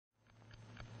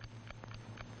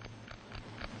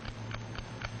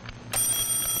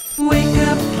Wake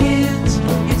up, kids,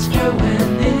 it's Joe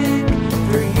and Nick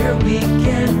for your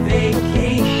weekend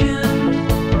vacation.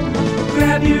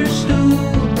 Grab your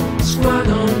stool, squat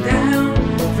on down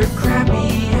for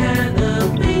crappy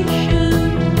animation.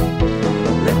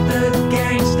 Let the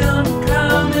gangsta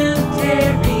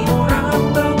commentary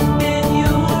prop open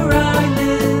your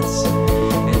eyelids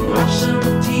and watch some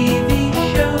TV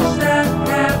shows that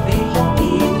have it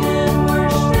even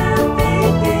worse than they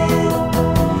did.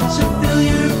 So fill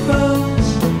your bowls,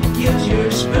 use your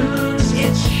spoons,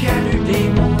 it's Shaturday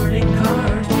morning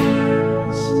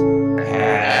cartoons.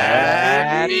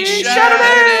 Happy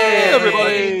Saturday,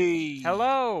 everybody!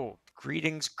 Hello!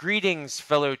 Greetings,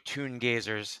 fellow toon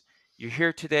gazers. You're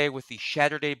here today with the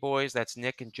Shaturday Boys. That's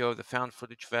Nick and Joe, the Found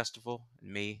Footage Festival,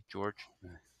 and me, George.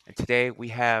 And today we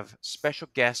have special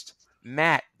guest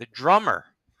Matt, the drummer,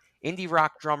 indie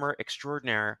rock drummer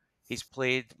extraordinaire. He's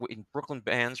played in Brooklyn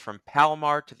bands from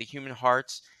Palomar to the Human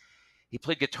Hearts. He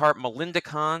played guitar at Melinda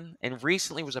Con and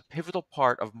recently was a pivotal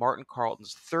part of Martin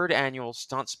Carlton's third annual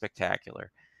stunt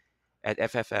spectacular at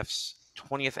FFF's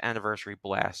 20th anniversary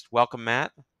blast. Welcome,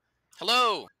 Matt.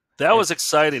 Hello. That was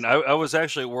exciting. I was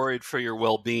actually worried for your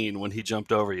well-being when he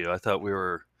jumped over you. I thought you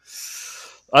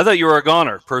were a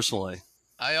goner, personally.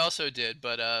 I also did,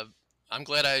 but I'm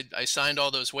glad I signed all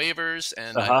those waivers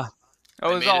and It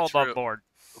was all above board.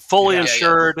 Fully Yeah.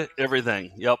 insured,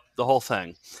 everything. Yep, the whole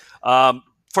thing.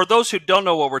 For those who don't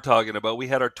know what we're talking about, we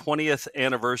had our 20th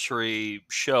anniversary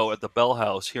show at the Bell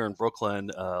House here in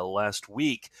Brooklyn last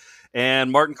week.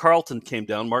 And Martin Carlton came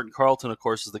down. Martin Carlton, of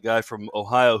course, is the guy from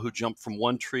Ohio who jumped from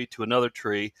one tree to another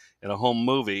tree in a home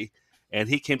movie. And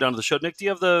he came down to the show. Nick, do you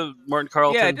have the Martin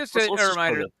Carlton? Yeah, just a Let's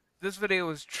reminder. put it. This video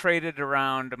was traded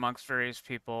around amongst various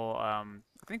people. I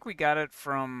think we got it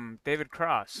from David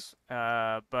Cross.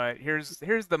 But here's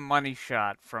the money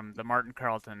shot from the Martin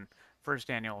Carlton first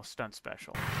annual stunt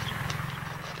special.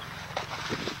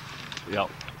 Yep.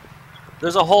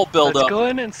 There's a whole build-up. Let's go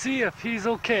in and see if he's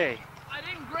okay. I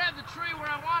didn't grab the tree where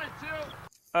I wanted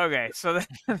to. Okay, so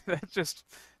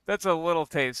that's a little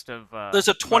taste of. There's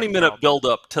a Martin 20-minute Carlton.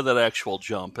 build-up to that actual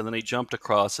jump, and then he jumped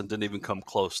across and didn't even come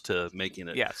close to making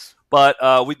it. Yes. But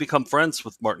we've become friends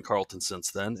with Martin Carlton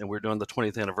since then, and we're doing the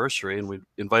 20th anniversary, and we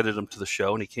invited him to the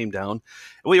show, and he came down. And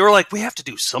we were like, we have to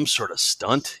do some sort of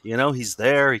stunt. You know, he's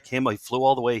there. He flew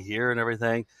all the way here and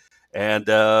everything. And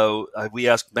we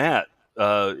asked Matt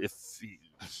if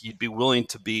he'd be willing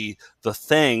to be the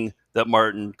thing that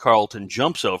Martin Carlton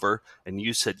jumps over, and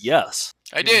you said yes.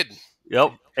 I did.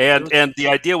 Yep. And the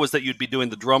idea was that you'd be doing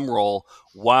the drum roll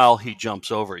while he jumps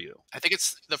over you. I think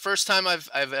it's the first time I've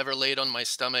ever laid on my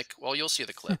stomach. Well, you'll see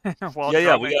the clip. While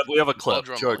Yeah, drumming. we have a clip,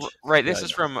 drum George. roll. Right, this Yeah,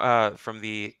 is from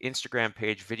the Instagram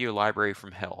page Video Library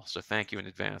from Hell. So thank you in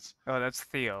advance. Oh, that's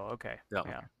Theo. Okay.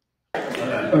 Yeah.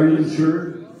 Are you sure?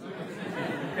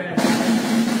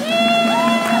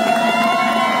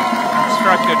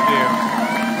 Obstructed view.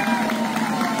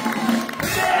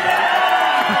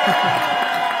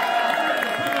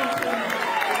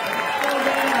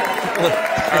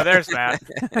 Oh, there's Matt.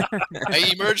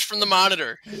 I emerged from the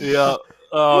monitor. Yeah.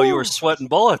 Oh, you were sweating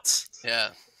bullets. Yeah.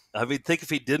 I mean, think if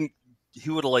he didn't, he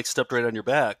would have stepped right on your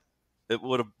back. It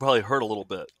would have probably hurt a little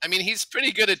bit. I mean, he's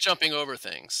pretty good at jumping over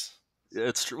things.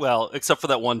 It's true. Well, except for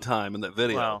that one time in that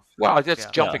video. Well, that's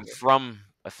Yeah. jumping from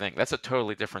a thing. That's a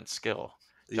totally different skill.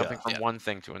 Jumping Yeah. from Yeah. one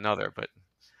thing to another, but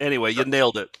Anyway, you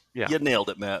nailed it. Yeah. You nailed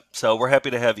it, Matt. So we're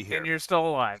happy to have you here. And you're still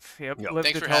alive. Yep. Yep. Live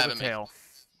Thanks to for tell the having me. tale.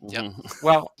 Yep. Mhm.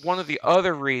 well, one of the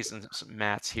other reasons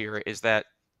Matt's here is that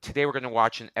today we're going to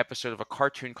watch an episode of a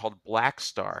cartoon called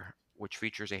Blackstar, which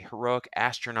features a heroic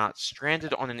astronaut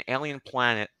stranded on an alien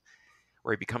planet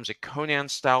where he becomes a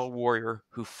Conan-style warrior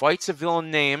who fights a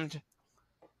villain named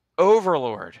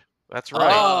Overlord. That's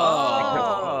right.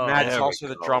 Oh. Matt is There we also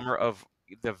the go. drummer of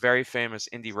the very famous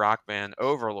indie rock band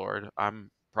Overlord. I'm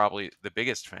probably the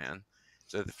biggest fan.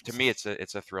 So to me, it's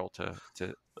a thrill to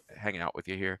hang out with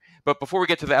you here. But before we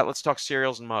get to that, let's talk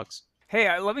cereals and mugs.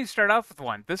 Hey, let me start off with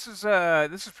one. This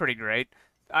is pretty great.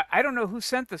 I don't know who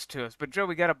sent this to us, but Joe,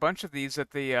 we got a bunch of these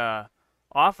at the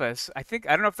office. I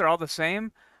don't know if they're all the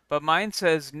same, but mine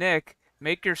says, Nick,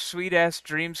 make your sweet ass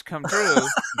dreams come true.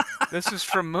 This is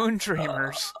from Moon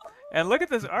Dreamers. And look at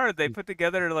this art. They put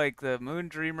together like the Moon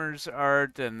Dreamers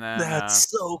art, and then That's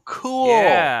so cool.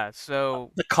 yeah.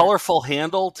 So The colorful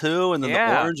handle too, and then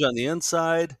Yeah. the orange on the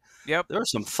inside. yep, There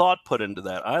was some thought put into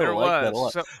that. I there like that a lot.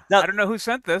 was. So Now- I don't know who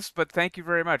sent this, but thank you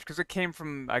very much because it came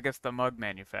from, I guess, the mug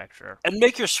manufacturer. And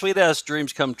make your sweet ass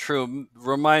dreams come true.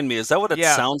 Remind me, is that what it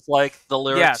Yeah. sounds like? The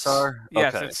lyrics Yes, are.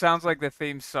 yes. Okay. It sounds like the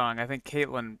theme song. I think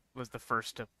Caitlin was the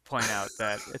first to point out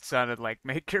that it sounded like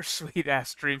 "Make your sweet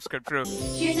ass dreams come true."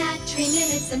 You're not dreaming,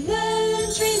 it's the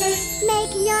moon dreamers.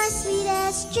 Make your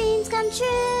sweetest dreams come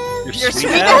true. Your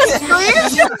sweetest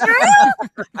dreams come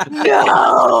true?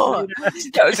 No!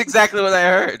 That was exactly what I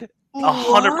heard.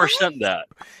 100% that.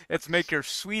 It's "Make your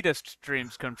sweetest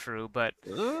dreams come true," but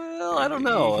Well, I don't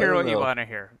know. You hear I don't what you know. want to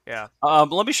hear. Yeah.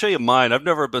 Let me show you mine. I've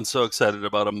never been so excited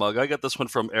about a mug. I got this one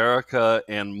from Erica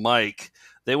and Mike.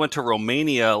 They went to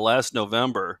Romania last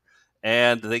November,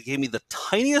 and they gave me the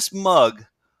tiniest mug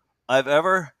I've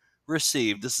ever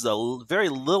received. This is a very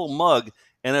little mug,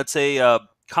 and it's a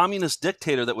communist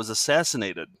dictator that was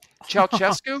assassinated.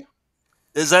 Ceausescu?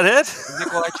 Is that it?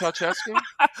 Nicolae Ceausescu?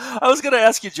 I was going to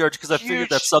ask you, George, because I figured Huge.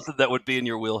 that's something that would be in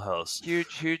your wheelhouse.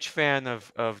 Huge fan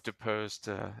of deposed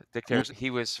dictators. He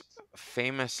was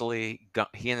famously,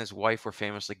 he and his wife were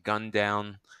famously gunned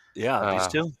down. Yeah, these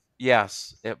two?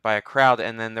 Yes, by a crowd.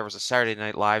 And then there was a Saturday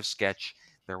Night Live sketch.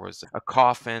 There was a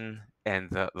coffin, and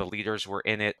the leaders were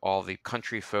in it. All the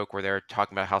country folk were there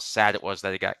talking about how sad it was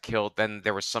that he got killed. Then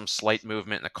there was some slight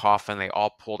movement in the coffin. They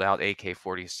all pulled out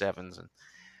AK-47s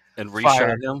And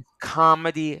reshot him?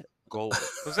 Comedy gold.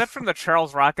 Was that from the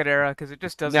Charles Rocket era? Because it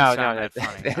just doesn't No, sound that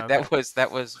funny. Okay.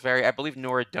 that was very. I believe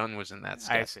Nora Dunn was in that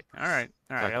sketch. I see. All right.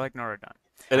 I like Nora Dunn.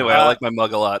 Anyway, I like my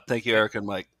mug a lot. Thank you, Eric and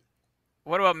Mike.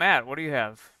 What about Matt? What do you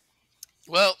have?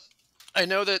 Well, I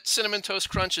know that Cinnamon Toast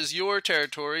Crunch is your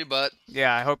territory, but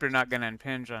Yeah, I hope you're not going to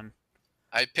impinge on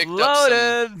I picked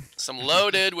Loaded. up some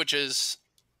Loaded, which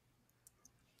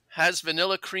has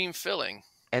vanilla cream filling.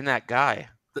 And that guy.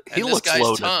 He And looks this guy's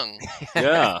loaded. tongue.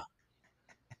 Yeah.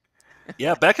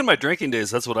 Yeah, back in my drinking days,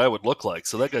 that's what I would look like.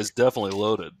 So that guy's definitely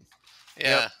loaded.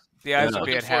 Yeah. The eyes Yeah. will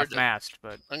be at Looking forward to- half-mast,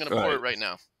 but I'm going to pour Right. it right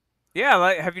now.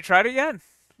 yeah, have you tried it yet?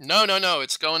 No.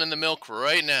 It's going in the milk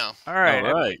right now. All right.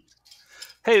 All right.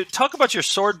 Hey, talk about your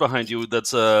sword behind you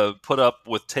that's put up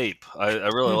with tape. I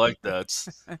really like that.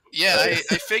 Yeah, I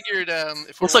figured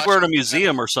if Looks like we're in a watching-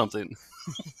 museum or something.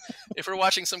 If we're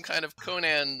watching some kind of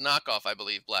Conan knockoff, I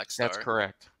believe, Blackstar. That's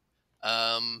correct.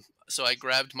 So I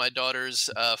grabbed my daughter's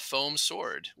foam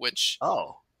sword, which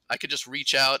Oh. I could just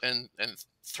reach out and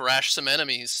thrash some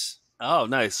enemies. Oh,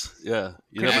 nice. Yeah.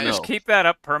 You Could never you know. just keep that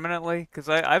up permanently? Because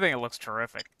I think it looks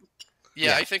terrific.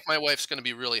 Yeah, I think my wife's going to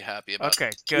be really happy about Okay,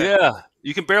 it. good. Yeah.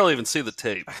 You can barely even see the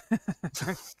tape.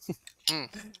 Mm.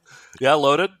 Yeah,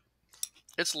 loaded?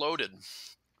 It's loaded.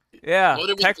 Yeah.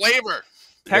 Loaded with flavor.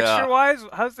 Texture-wise,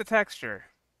 how's the texture?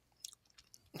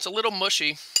 It's a little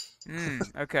mushy.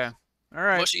 Okay. All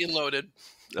right. Mushy and loaded.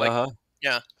 Like,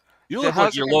 yeah. You So look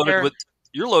how's like it compare-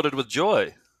 you're loaded with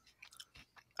joy.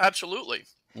 Absolutely.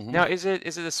 Mhm. Now, is it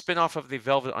a spin-off of the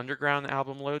Velvet Underground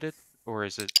album Loaded, or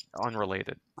is it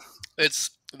unrelated?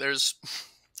 There's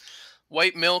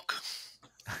white milk,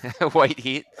 White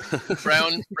Heat.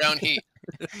 brown heat.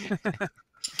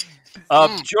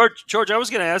 George, I was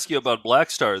going to ask you about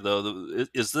Blackstar though.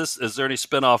 Is there any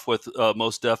spinoff with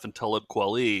Mos Def and Talib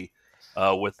Kweli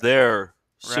with their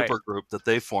super group that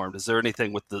they formed? Is there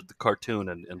anything with the cartoon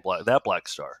and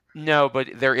Blackstar? No, but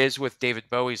there is with David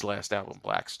Bowie's last album,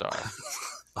 Blackstar.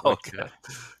 Okay,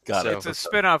 got it. It's a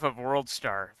spin-off of World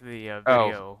Star, the video.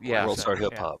 Oh, yeah. World Star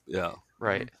Hip Hop. Yeah.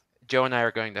 Right. Joe and I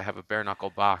are going to have a bare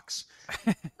knuckle boxing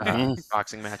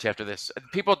match after this.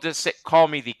 People just call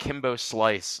me the Kimbo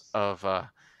Slice of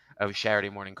Saturday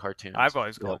morning cartoons. I've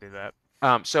always called you that.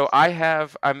 So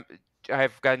I've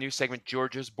got a new segment,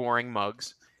 George's Boring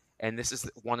Mugs, and this is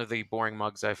one of the boring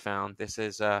mugs I found. This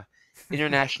is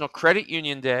International Credit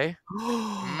Union Day.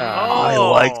 I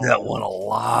like that one a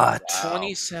lot.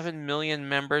 27 million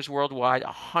members worldwide,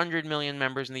 100 million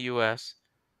members in the U.S.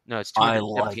 No, it's I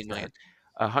 217 like million.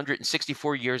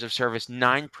 164 years of service,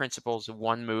 9 principles,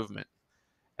 1 movement.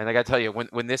 And I got to tell you,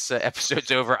 when this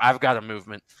episode's over, I've got a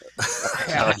movement.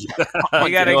 You got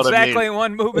know what I exactly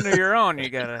one movement of your own. You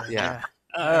got to. Yeah.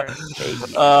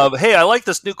 Hey, I like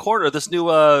this new corner. This new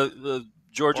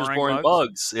George's Boring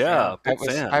Bugs. Yeah, big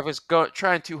fan. I was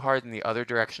trying too hard in the other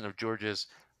direction of George's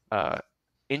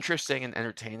interesting and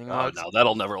entertaining mugs. No,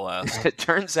 that'll never last. It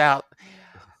turns out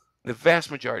the vast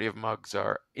majority of mugs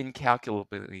are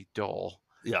incalculably dull.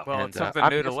 Yeah. Well, And, it's something I'm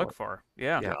new here to for look it. for.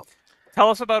 Yeah. Yeah. Tell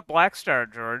us about Blackstar,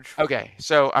 George. Okay,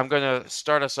 so I'm going to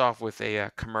start us off with a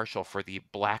commercial for the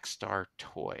Blackstar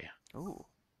toy. Ooh,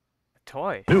 a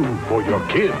toy. New for your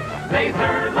kids.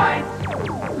 Laser lights,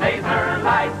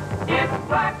 it's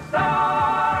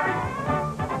Blackstar.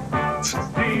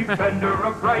 Defender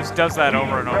of right. Just does that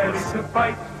over and over. Ready to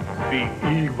fight the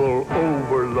evil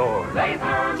overlord.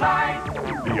 Laser lights,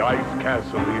 The Ice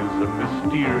Castle is a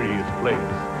mysterious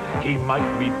place. He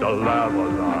might meet the lava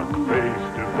lock face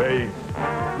to face.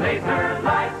 laser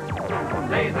lights,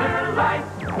 Laser lights,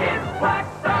 it's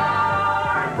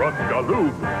Blackstar. From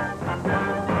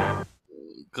Galoob.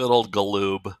 Good old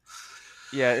Galoob.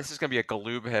 Yeah, this is gonna be a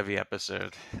Galoob heavy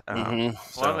episode.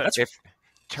 Love it.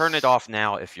 Turn it off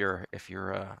now if you're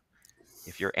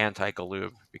anti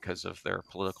Galoob because of their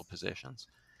political positions.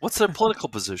 What's their political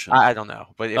position? I don't know,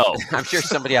 but Oh. I'm sure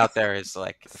somebody out there is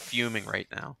like fuming right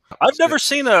now. I've never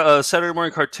seen a Saturday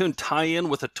morning cartoon tie in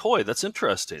with a toy. That's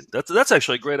interesting. That's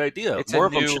actually a great idea. It's More a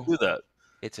of them new- should do that.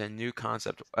 It's a new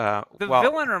concept. The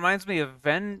villain reminds me of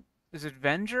Is it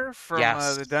Venger from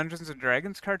Yes. the Dungeons and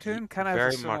Dragons cartoon? Kind of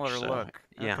Very has a similar much so. look.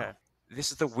 Yeah. Okay.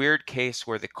 This is the weird case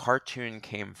where the cartoon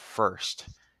came first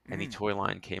and the toy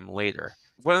line came later.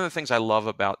 One of the things I love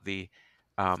about the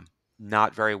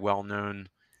not very well-known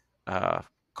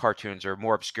cartoons or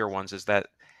more obscure ones is that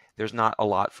there's not a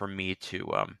lot for me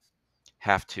to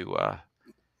have to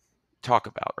talk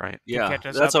about, right? Yeah, catch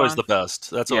us that's up always on? the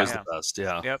best. That's always Yeah. the best.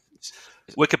 Yeah. Yep.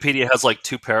 Wikipedia has like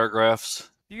 2 paragraphs.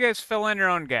 You guys fill in your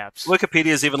own gaps. Wikipedia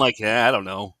is even like, yeah, I don't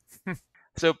know.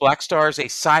 So Blackstar is a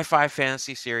sci-fi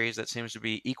fantasy series that seems to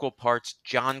be equal parts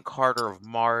John Carter of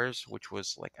Mars, which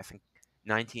was like I think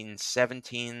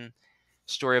 1917,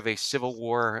 story of a Civil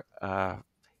War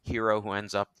hero who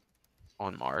ends up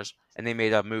on Mars, and they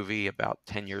made a movie about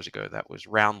 10 years ago that was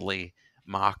roundly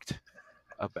mocked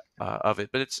of it,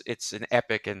 but it's an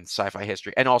epic in sci-fi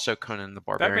history, and also Conan the That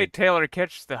Barbarian. made Taylor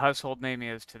Kitsch the household name he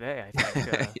is today, I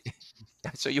think.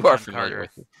 So you are John familiar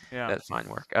Carter. with Yeah. that fine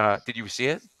work. Did you see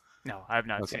it? No, I've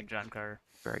not Okay. seen John Carter.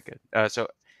 Very good. So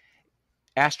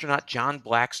astronaut John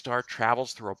Blackstar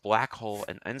travels through a black hole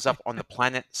and ends up on the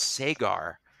planet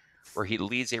Sagar, where he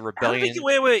leads a rebellion.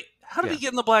 Wait. How did Yeah. he get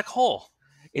in the black hole?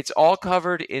 It's all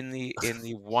covered in the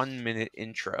 1-minute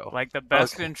intro. Like the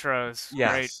best Okay. intros.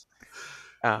 Yes.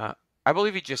 I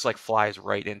believe he just like flies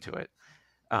right into it.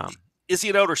 Is he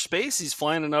in outer space? He's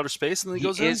flying in outer space and then he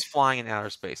goes is flying in outer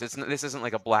space. This isn't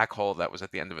like a black hole that was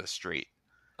at the end of a street.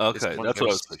 in? It's Okay, one of that's what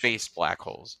I those was thinking. space black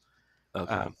holes.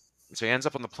 Okay. So he ends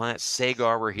up on the planet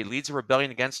Sagar, where he leads a rebellion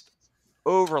against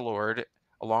Overlord,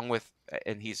 along with,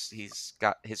 and he's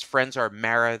got his friends are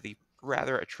Mara, the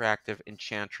rather attractive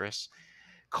enchantress,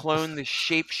 Clone, the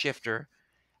shapeshifter,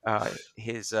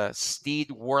 his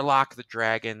steed Warlock the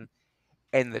dragon,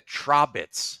 and the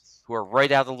Trobbits, who are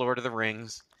right out of the Lord of the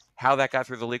Rings. How that got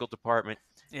through the legal department.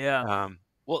 Yeah.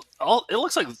 Well, it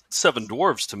looks like 7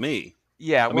 dwarves to me.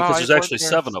 Yeah, I mean, because there's actually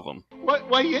 7 of them.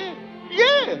 Why,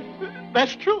 yeah,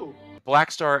 that's true.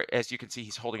 Blackstar, as you can see,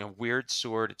 he's holding a weird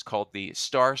sword. It's called the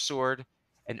Star Sword,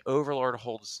 and Overlord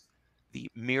holds the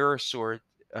Mirror Sword.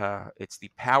 It's the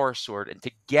Power Sword, and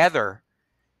together,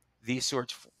 these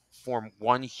swords form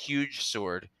one huge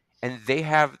sword. And they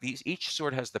have these. Each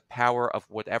sword has the power of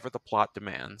whatever the plot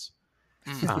demands.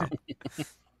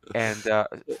 And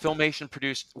Filmation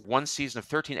produced one season of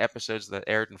 13 episodes that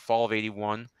aired in fall of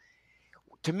 '81.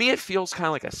 To me, it feels kind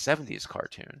of like a '70s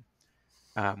cartoon,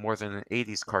 more than an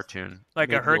 '80s cartoon. Like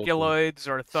a Maybe little bit. Herculoids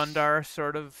or Thundar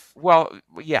sort of. Well,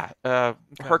 yeah,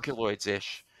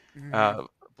 Herculoids-ish.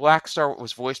 Blackstar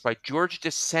was voiced by George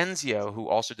DeCenzio, who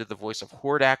also did the voice of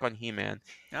Hordak on He-Man.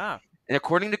 Ah. And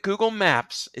according to Google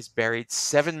Maps, is buried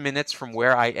 7 minutes from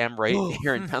where I am right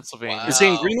here in Pennsylvania. Wow. Is he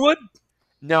in Greenwood?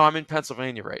 No, I'm in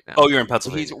Pennsylvania right now. Oh, you're in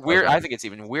Pennsylvania. He's weird. Okay. I think it's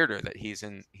even weirder that he's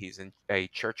in a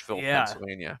Churchville, Yeah.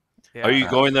 Pennsylvania. Yeah. Are you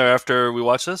going there after we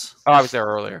watch this? Oh, I was there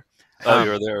earlier. Oh, you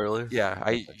were there earlier? Yeah,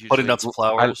 I usually Putting down some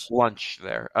flowers? I lunch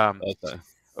there. Okay.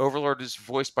 Overlord is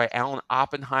voiced by Alan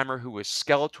Oppenheimer, who was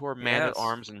Skeletor, Man at Yes.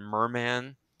 Arms, and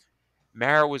Merman.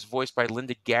 Mara was voiced by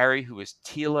Linda Gary, who was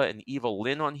Tila and Evil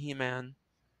Lynn on He-Man.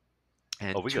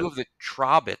 And Oh, we two got- of the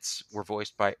Trobbits were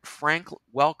voiced by Frank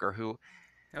Welker, who,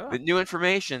 Oh. the new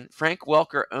information, Frank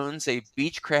Welker owns a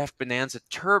Beechcraft Bonanza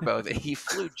Turbo that he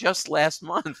flew just last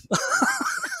month.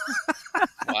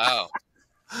 Wow.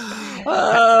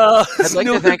 I'd like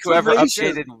to thank whoever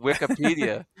updated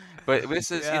Wikipedia. But this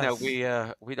is, Yes.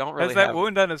 we don't really Has that have.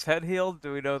 wound on his head healed?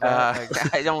 Do we know that?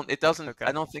 Like- I don't. It doesn't. Okay.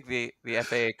 I don't think the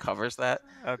FAA covers that.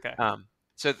 okay.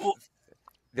 So Well,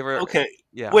 there were. Okay.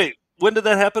 Yeah. Wait, when did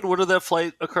that happen? When did that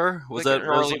flight occur? Was like that in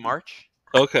early March?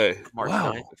 Okay. March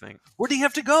Wow. 9th, I think. Where do you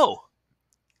have to go?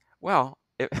 Well,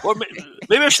 Or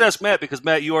maybe I should ask Matt, because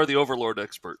Matt, you are the Overlord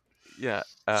expert. yeah.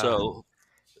 So,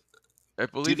 I do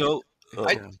you believe know?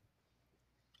 I-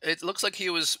 It looks like he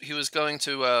was going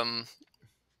to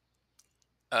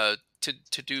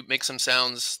make some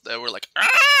sounds that were like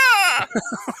ah!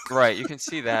 right. You can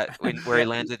see that where he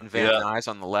landed in Van Yeah. Nuys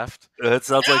on the left. That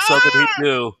sounds like something he'd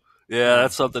do. Yeah,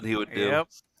 that's something he would do. Yep.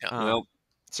 Well,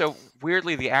 So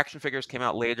weirdly, the action figures came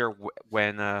out later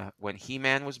when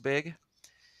He-Man was big.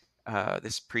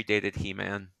 This predated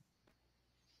He-Man.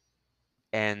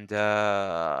 and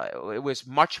it was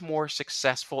much more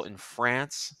successful in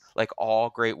France, like all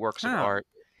great works of Huh. art,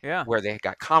 Yeah. where they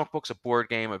got comic books, a board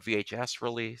game, a VHS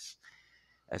release.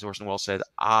 As Orson Welles said,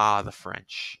 "Ah, the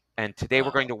French." And today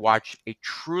we're going to watch a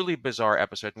truly bizarre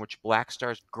episode in which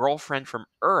Blackstar's girlfriend from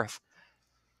Earth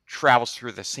travels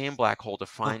through the same black hole to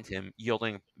find him,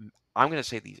 yielding, I'm going to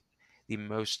say, the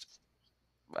most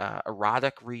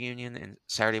erotic reunion in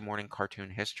Saturday morning cartoon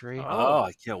history. Oh,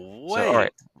 I can't wait. So, all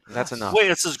right, that's enough. Wait,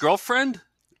 it's his girlfriend?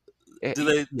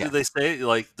 Do they say,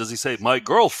 like, does he say my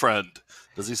girlfriend?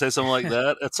 Does he say something like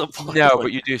that at some point? No, Like,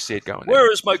 but you do see it going. Where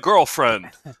is my girlfriend?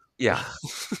 Yeah.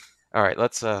 All right,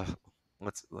 let's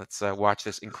watch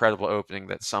this incredible opening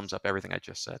that sums up everything I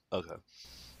just said. Okay.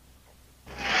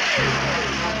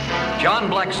 John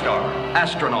Blackstar,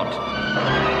 astronaut.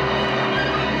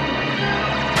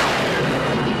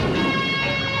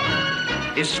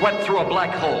 Is swept through a black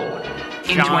hole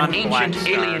into John an ancient Blackstar.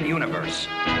 alien universe.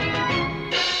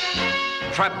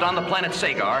 Trapped on the planet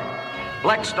Sagar,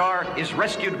 Blackstar is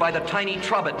rescued by the tiny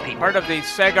Trobbit people. Part of the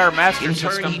Sagar Master In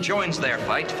turn, System. he joins their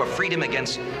fight for freedom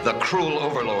against the cruel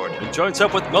Overlord. He joins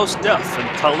up with Mos Def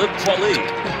and Talib Kweli.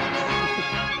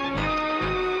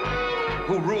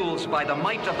 Who rules by the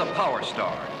might of the Power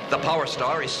Star. The Power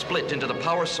Star is split into the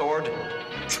Power Sword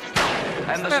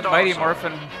and the That Star Mighty Sword.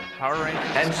 Morphin Power Rangers.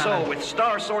 And so, kinda- with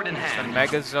Star Sword in hand,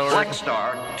 Megazord.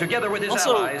 Blackstar, together with his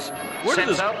Also, allies, where did sets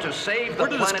his- out to save the Where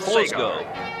did his planet clothes Sagar. go?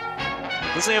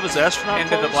 Doesn't he have his astronaut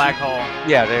into the clothes? black hole.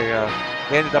 Yeah,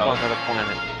 they ended up on another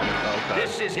planet. Okay.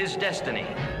 This is his destiny.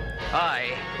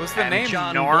 I Was the am name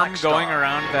John Norm Blackstar. going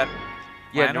around that?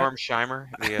 Yeah, planet? Norm Scheimer.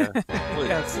 Wait,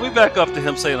 Yes. Can we back up to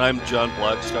him saying I'm John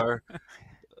Blackstar?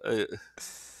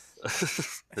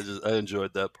 I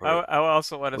enjoyed that part. I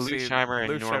also want to Lou see Scheimer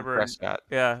Lou and Norm Scheimer Prescott.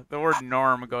 Yeah, the word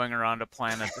norm going around a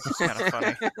planet. This is kind of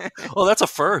funny. Oh, that's a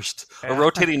first. Yeah. A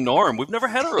rotating norm. We've never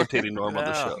had a rotating norm on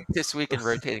the No. show. This week in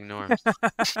rotating norms.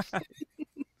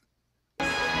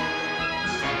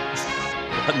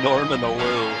 A norm and a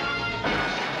Lou.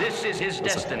 This is his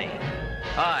destiny.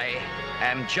 I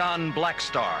am John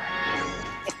Blackstar.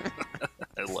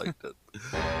 I liked it.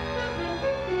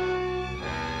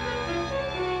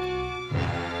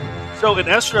 So in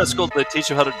astronaut school, they teach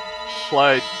you how to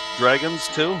fly dragons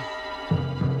too?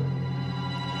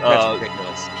 That's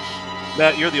ridiculous.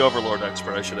 Matt, you're the Overlord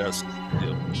expert. I should ask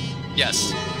you.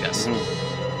 Yes. That's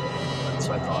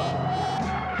what I thought.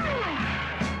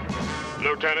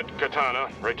 Lieutenant Katana,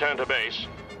 return to base.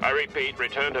 I repeat,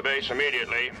 return to base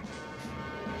immediately.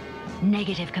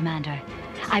 Negative, Commander.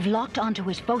 I've locked onto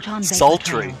his photon vapor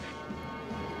Sultry. tunnel.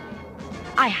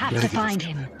 I have to find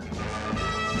him.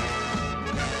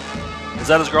 Is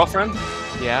that his girlfriend?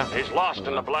 Yeah. He's lost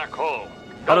in the black hole.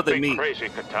 How did Don't they be meet? crazy,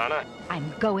 Katana.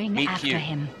 I'm going Meet after cute.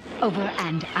 him. Over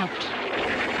and out.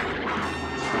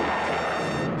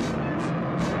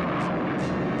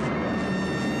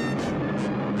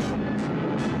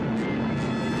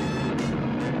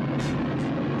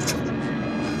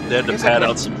 They had to pad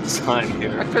out some design I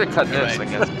here. could have cut this, Right.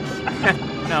 I guess.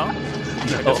 No,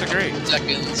 I Oh. disagree.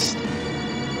 Seconds.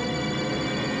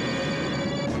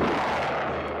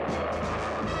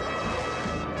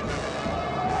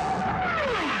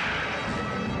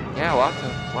 Yeah, lot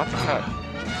to cut.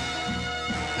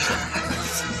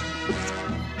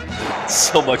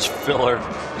 So much filler.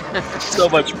 So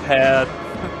much pad.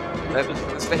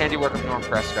 That's the handiwork of Norm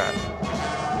Prescott.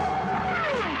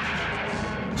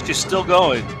 She's still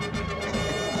going.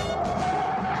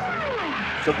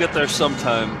 She'll get there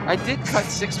sometime. I did cut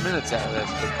 6 minutes out of this.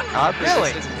 But oddly,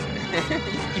 Really? this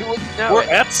is- you wouldn't know We're it.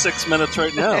 at 6 minutes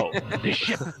right now. The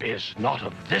ship is not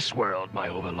of this world, my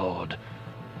overlord,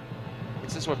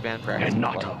 This is what band practice and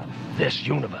was not like. of this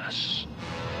universe.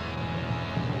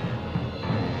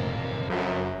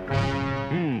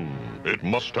 It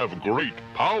must have great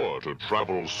power to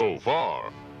travel so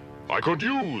far. I could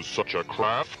use such a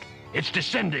craft. It's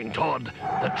descending toward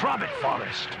the Trobbit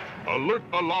Forest. Alert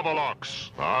the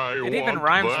Lavalocks. I It want even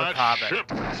rhymes with that Hobbit.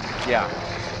 ship. Yeah.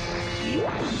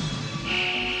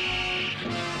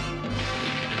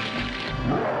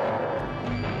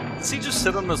 Does he just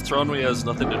sit on his throne when he has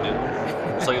nothing to do?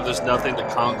 It's like if there's nothing to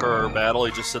conquer or battle,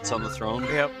 he just sits on the throne?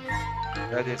 Yep,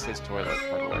 That is his toilet,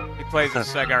 by the way. he plays the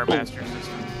Sagar Master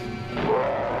System.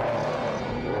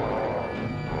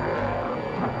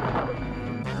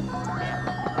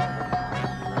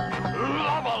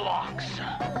 Lavalocks.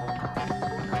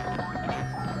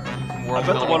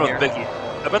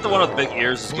 I bet the one with big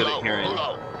ears is good at hearing.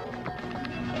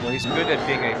 Well, he's good at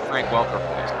being a Frank Welker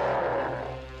voice.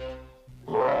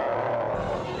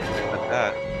 Like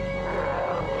that.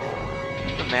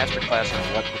 masterclass on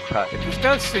what to cut. This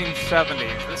does seem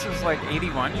 70s. This is like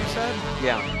 81, you said?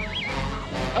 Yeah.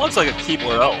 That looks like a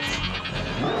Keebler elf.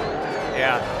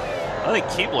 Yeah. I think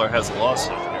Keebler has a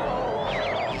lawsuit here.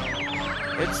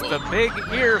 It's the Big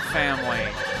Ear family.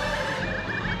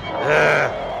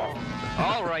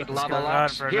 All right, This goes on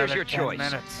Lava-Lox, for here's another your 10 choice.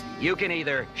 minutes. You can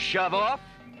either shove off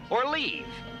or leave.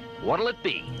 What'll it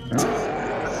be?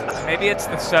 Maybe it's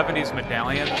the 70s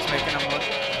medallion that's making him look.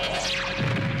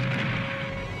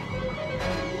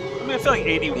 I mean, I feel like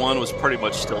 81 was pretty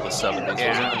much still the 70s,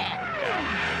 wasn't it?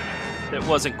 It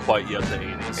wasn't quite yet the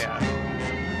 80s. Yeah.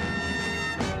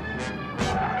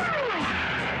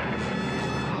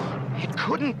 It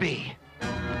couldn't be.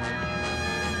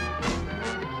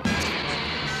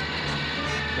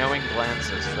 Knowing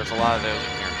glances. There's a lot of those in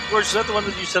here. George, is that the one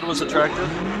that you said was attractive?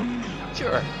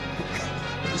 Sure.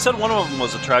 You said one of them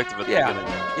was attractive at the beginning.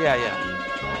 Yeah,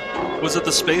 yeah. Was it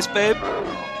the space babe?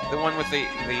 The one with the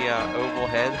oval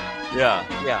head? Yeah.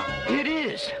 Yeah. It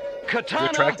is. Katana. You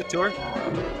attracted to her?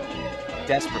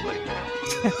 Desperately.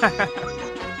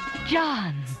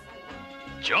 John.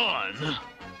 John.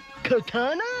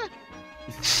 Katana?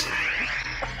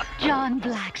 John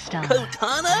Blackstar.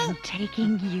 Katana? I'm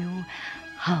taking you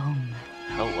home.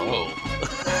 Hello.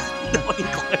 Knowing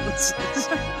glances.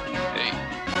 Hey,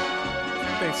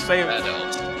 They save that it.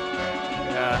 helps.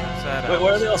 Yeah, sad. Wait, why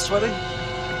are they all sweating?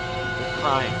 They're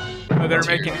crying. Oh, they're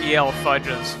making EL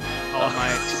fudges all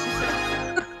night.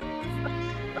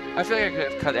 I feel like I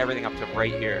could have cut everything up to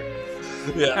right here.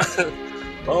 Yeah.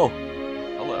 Oh.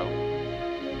 Hello.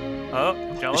 Oh,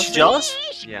 jealous? Is she jealous?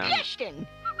 Yeah. Question.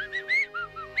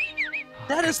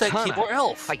 That is that Katana. Keebler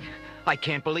elf. I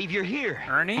can't believe you're here.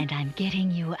 Ernie? And I'm getting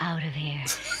you out of here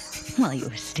while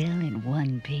you're still in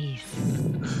one piece.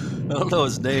 I don't know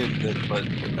his name, but...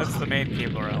 That's the main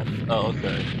Keebler elf. Oh,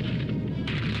 okay.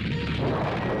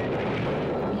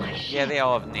 Yeah, they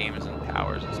all have names and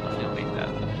powers and stuff. They don't need that.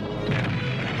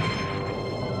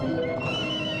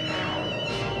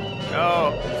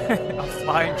 Oh, a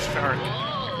flying shark.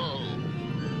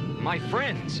 My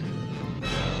friends.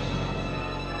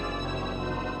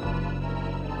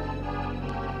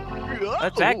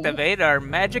 Let's activate our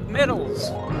magic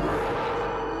middles.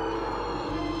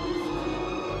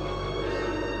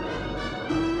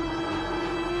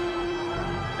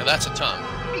 Now that's a tongue.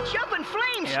 It's jumping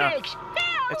flame Yeah. sticks.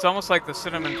 It's almost like the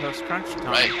Cinnamon Toast Crunch tongue.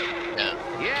 Right. Yeah.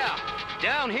 Yeah.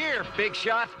 Down here, big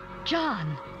shot.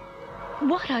 John,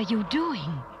 what are you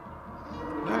doing?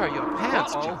 Where are your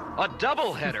pants? Uh-oh. A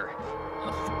double header.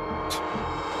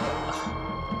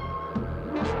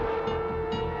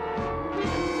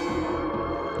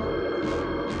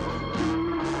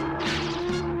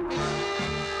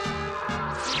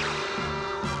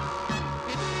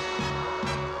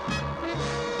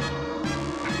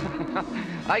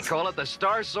 I call it the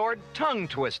Star Sword Tongue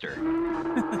Twister.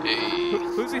 Hey.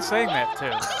 Who's he saying that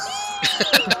to?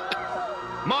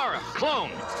 Mara,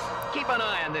 clone, keep an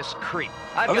eye on this creep.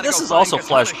 I mean, this is also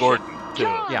Flash Gordon, too.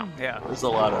 Yeah. There's a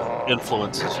lot of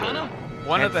influences here.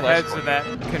 One of the Flash heads of that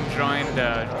conjoined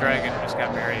dragon just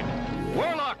got married.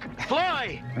 Warlock,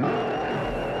 fly!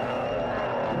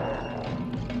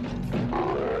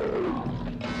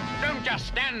 Don't just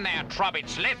stand there,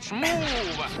 Trobbits. Let's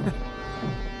move.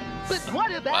 But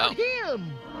what about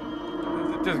him?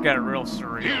 It just got real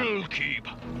surreal. He'll keep.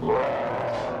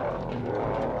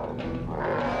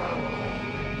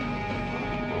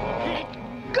 Let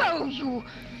go, you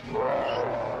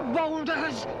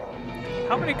boulders.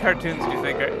 How many cartoons do you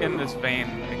think are in this vein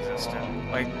existed?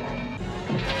 Like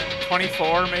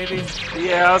 24, maybe?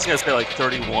 Yeah, I was gonna say like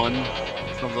 31,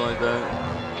 something like that.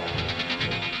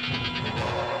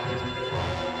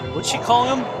 What'd she call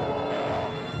him?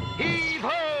 Heave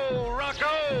ho,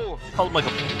 Rocco! Called him like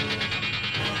a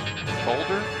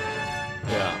boulder?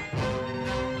 Yeah.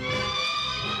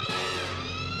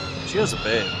 She was a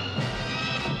babe.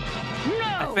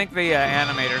 I think the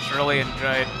animators really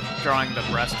enjoyed drawing the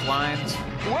breast lines.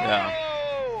 Yeah.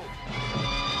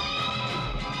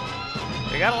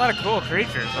 They got a lot of cool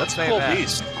creatures. That's Let's say a cool that.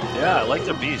 beast. Yeah, I like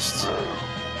the beasts. I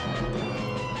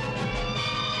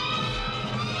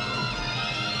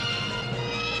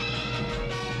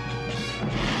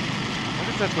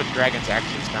wonder if that's what dragons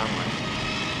actually sound like.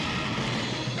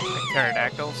 Like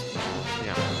pterodactyls.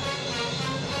 Yeah.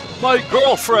 My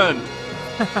girlfriend!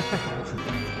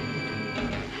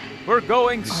 We're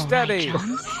going steady. All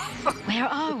right, John. Where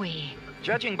are we?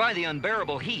 Judging by the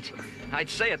unbearable heat, I'd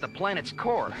say at the planet's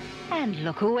core. And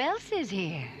look who else is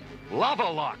here.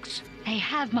 Lava-Lox. They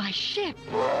have my ship.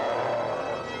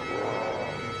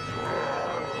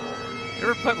 You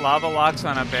ever put Lava-Lox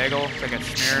on a bagel? It's like a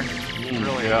schmear. It's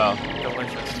really yeah.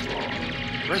 delicious.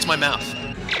 Where's my mouth?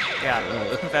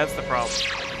 Yeah, that's the problem.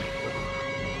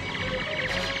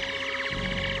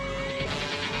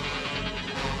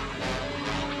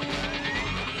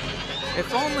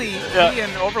 If only he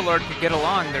and Overlord could get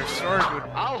along, their sword would...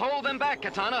 I'll hold them back,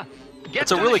 Katana. Get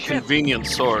It's a to really the ship. convenient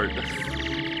sword.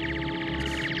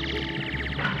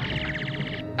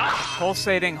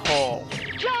 Pulsating hole.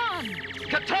 John!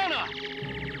 Katana!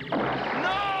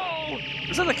 No!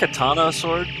 Isn't a katana a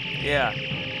sword? Yeah.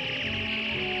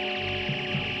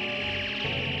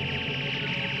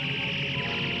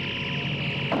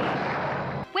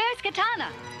 Where's Katana?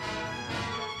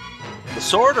 The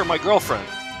sword or my girlfriend?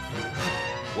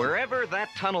 Wherever that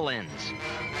tunnel ends.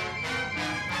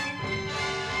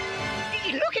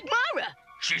 Look at Mara!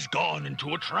 She's gone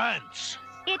into a trance.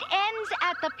 It ends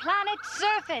at the planet's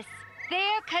surface.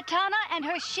 There, Katana and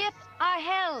her ship are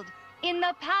held in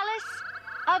the palace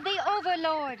of the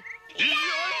Overlord.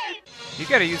 You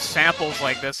gotta use samples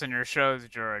like this in your shows,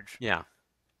 George. Yeah.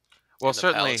 Well, In the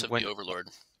certainly palace of when the Overlord.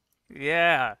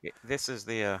 Yeah. this is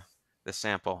the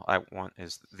sample I want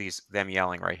is them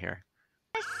yelling right here.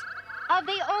 Of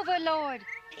the Overlord.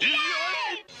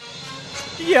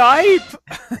 Yipe!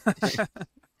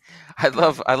 I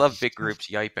love big groups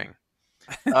yiping.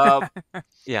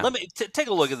 Yeah. Let me take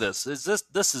a look at this.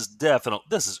 This is definitely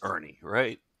this is Ernie,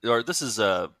 right? Or this is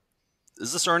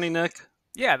this Ernie, Nick?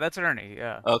 Yeah, that's Ernie,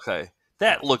 yeah. Okay.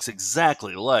 That looks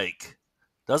exactly like,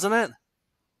 doesn't it?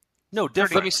 No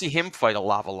difference. Let me see him fight a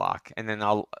lava lock, and then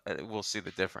we'll see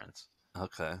the difference.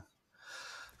 Okay.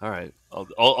 All right.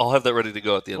 I'll have that ready to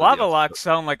go at the end. Lava of the locks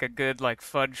sound like a good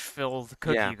fudge-filled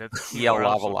cookie Yeah. that Yeah, people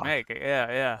else lava would lock. make.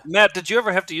 Yeah. Matt, did you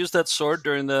ever have to use that sword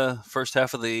during the first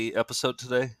half of the episode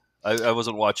today? I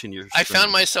wasn't watching your I stream.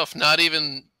 found myself not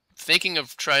even thinking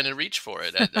of trying to reach for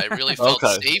it. I really felt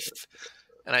Okay. safe,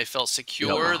 and I felt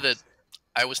secure that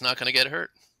I was not going to get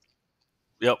hurt.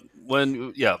 Yep.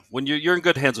 When you're in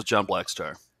good hands with John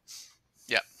Blackstar.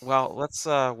 Yeah. Well, let's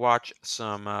watch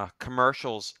some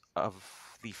commercials of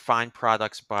the fine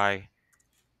products by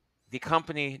the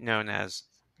company known as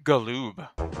Galoob.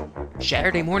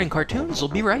 Saturday morning cartoons will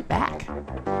be right back.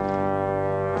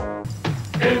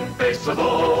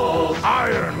 Invincible!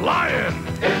 Iron Lion!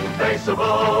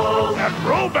 Invincible! And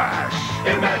Robash!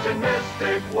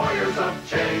 Imaginistic warriors of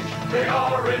change, they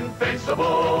are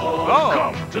invincible!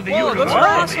 Come to the universe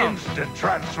of instant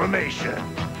transformation!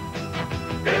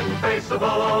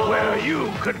 Invincible! Where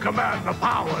you could command the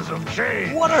powers of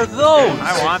change! What are those?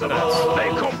 I want this. They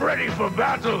come ready for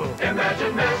battle!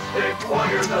 Imaginistic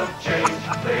warriors of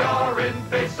change, they are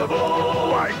invincible!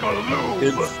 Like Galoob!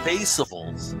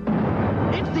 Infaceables.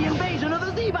 It's the invasion of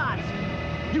the Z-Bots!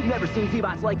 You've never seen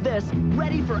Z-Bots like this.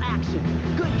 Ready for action.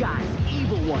 Good guys,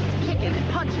 evil ones, kicking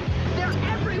and punching. They're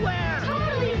everywhere!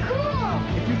 Totally cool!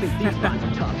 If you think these bots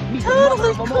are tough, meet the mother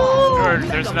of them all. George,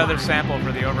 there's another sample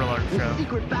for the Overlord show.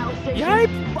 Secret battle station,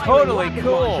 Yipe! firing Totally rocket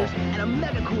cool. launchers, and a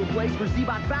mega cool place for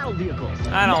Z-Bot battle vehicles.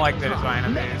 I don't like the Megatron, design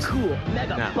of mega these. cool,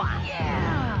 mega No. bot.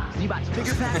 Yeah! Z-Bot's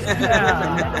figure pack,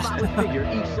 and Megabot with figure,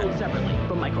 each sold separately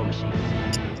from Micro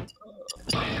Machines.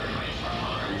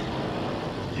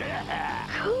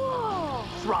 Cool!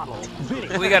 Throttle,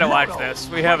 bidding, We gotta watch Moto. this.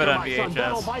 We have it on Wonder my son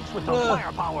battle VHS. bikes with the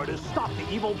firepower to stop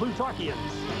the evil Plutarchians.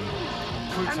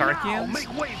 And now, Plutarchians?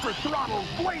 make way for Throttle's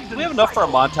blazing We have enough for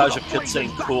a cycle. montage The of kids saying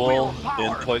blazing cool wheel of in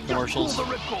power. toy Just commercials. pull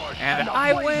the ripcord, And the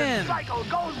I blazing win. cycle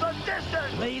goes the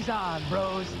distance. Blaze on,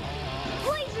 bros.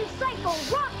 Blazing Cycle,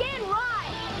 rock and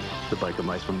ride! The Biker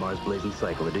Mice from Mars Blazing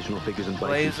Cycle. Additional figures and bikes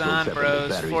Blaze sold on, separately. bros.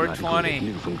 Batteries not 420.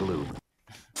 included. New from Galoob.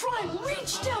 Prime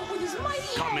reached out with his mighty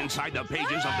Come inside the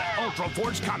pages of the Ultra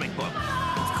Force comic book,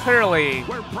 Clearly,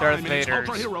 where Darth Prime and his Vader's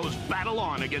Ultra heroes battle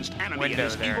on against enemy and window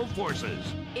his there. evil forces.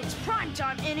 It's prime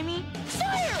time, enemy.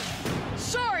 Fire!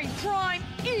 Sorry, Prime.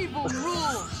 Evil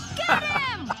rules. Get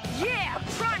him! Yeah,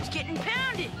 Prime's getting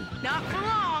pounded. Not for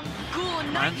long. Cool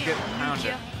and Prime's night, getting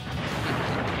pounded.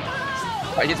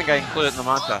 Why do you think I included it in the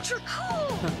montage?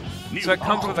 New So it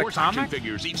comes Ultra with a Force action comic?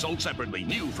 figures each sold separately,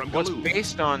 new from Well, it's Galoob.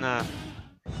 based on a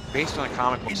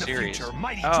comic book In the series. future,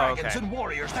 mighty Oh, dragons okay. and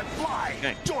warriors that fly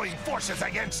Okay. join forces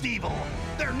against evil.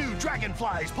 They're new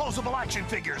Dragonflies, posable action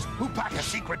figures who pack a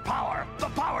secret power, the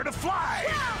power to fly.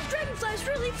 Wow, dragonflies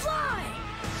really fly!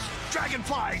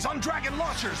 Dragonflies on dragon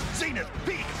launchers, zenith,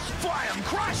 peak, fly 'em,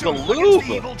 crash 'em Galoob! against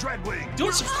the evil Dreadwing.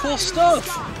 Doing some cool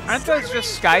stuff. Aren't those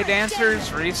just Sky Dancers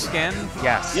reskinned?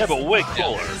 Yes. Yeah, but way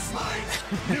cooler.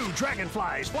 New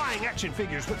Dragonflies, flying action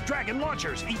figures with dragon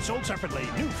launchers, each sold separately,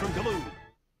 new from Galoob.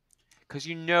 Because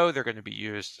you know they're going to be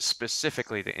used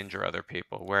specifically to injure other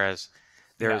people, whereas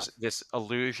there's this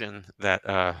illusion that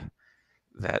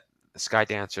that the Sky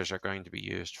Dancers are going to be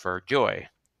used for joy,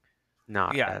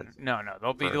 not. Yeah, no.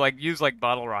 They'll be like used like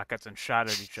bottle rockets and shot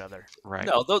at each other. Right.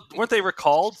 No, weren't they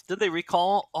recalled? Did they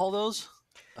recall all those?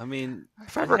 I mean,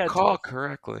 if I recall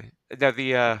correctly,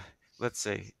 let's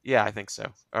see. Yeah, I think so.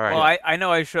 All right. Well, I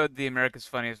know I showed the America's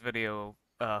Funniest Video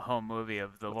home movie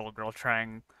of the little girl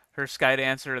trying her sky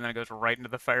dancer, and then it goes right into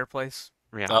the fireplace.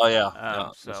 Yeah. Oh yeah.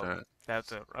 So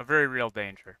that's a very real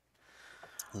danger.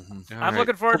 Mm-hmm. I'm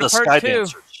looking forward for to the part sky 2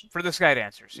 dancers. for the sky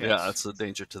dancers. Yes. Yeah, that's a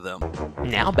danger to them.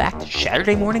 Now back to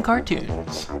Saturday morning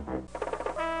cartoons.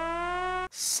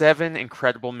 7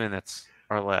 incredible minutes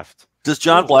are left. Does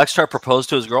John Blackstar propose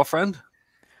to his girlfriend?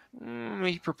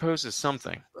 He proposes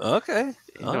something. Okay.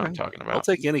 You know what I'm talking about. I'll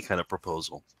take any kind of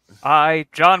proposal. I,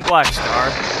 John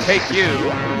Blackstar, take you,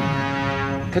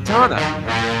 Katana.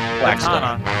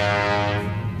 Blackstar.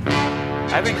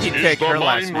 I think he'd take her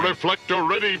last Is the name. mind reflector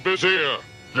ready, Vizier?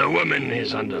 The woman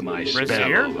is under my spell,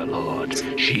 Brazier?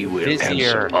 Overlord. She will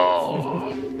Vizier. answer all.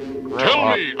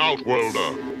 Tell me,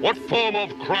 Outworlder, what form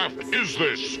of craft is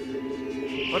this?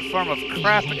 What form of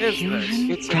crap is this?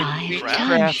 It's Drive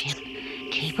time ship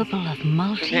capable of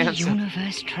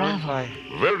multi-universe travel.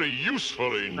 Very useful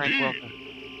Frank indeed.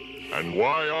 Welker. And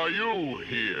why are you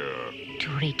here? To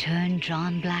return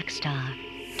John Blackstar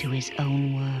to his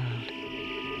own world.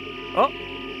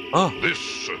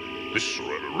 This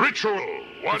ritual.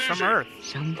 What It's is from it? Earth.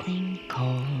 Something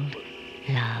called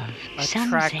love. Some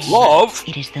Attract say love?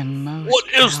 it is the most What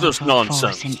is this powerful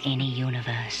nonsense? force in any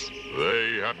universe.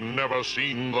 They have never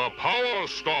seen the Power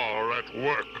Star at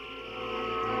work.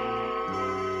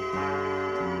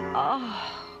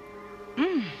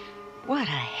 What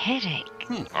a headache.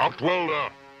 Outworlder,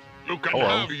 you can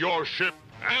have your ship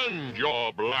and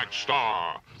your Black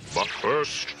Star. But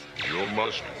first, you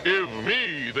must give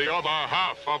me the other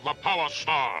half of the Power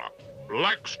Star.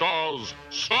 Black Star's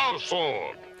Star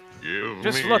Sword. Give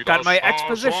Just me look the on my Star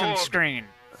exposition Sword. screen.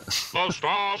 The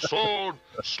Star Sword,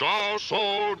 Star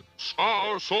Sword,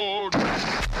 Star Sword.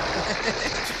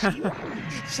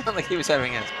 Sounded like he was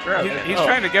having a stroke. He's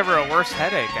trying to give her a worse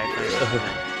headache, I think.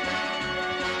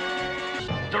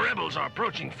 The rebels are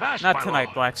approaching fast, Not my tonight,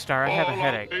 lord. Blackstar. I have a All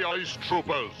headache. of the ice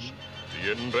troopers.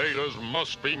 The invaders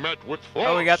must be met with force.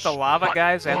 Oh, we got the lava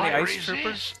guys and the Why ice resist?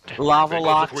 troopers? Lava Because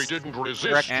locks. if we didn't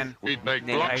resist, And we'd make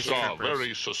the ice Blackstar troopers.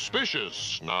 very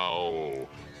suspicious now.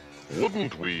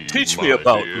 Wouldn't we? Teach my me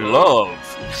about dear? love.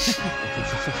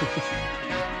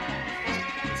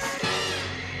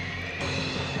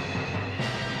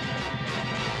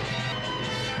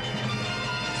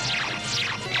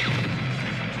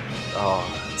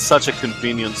 Oh, it's such a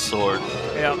convenient sword.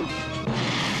 Yep.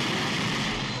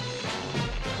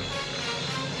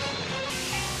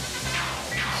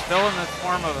 Still in the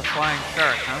form of a flying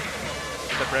shark, huh?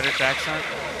 With the British accent?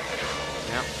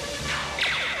 Yep.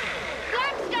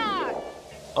 Blackstar!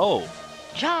 Oh,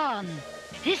 John,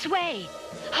 this way.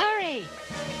 Hurry!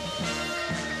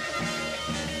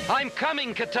 I'm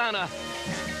coming, Katana.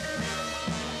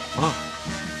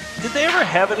 did they ever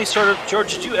have any sort of,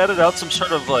 George, did you edit out some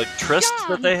sort of like tryst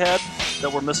that they had that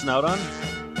we're missing out on?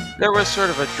 There was sort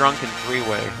of a drunken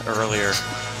three-way earlier.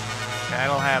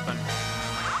 That'll happen.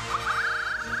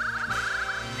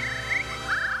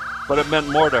 But it meant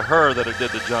more to her than it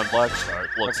did to John Blackstar, it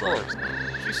looks Of like. course.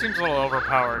 She seems a little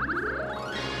overpowered.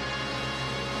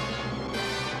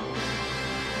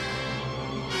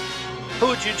 Who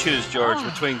would you choose, George,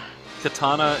 between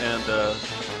Katana and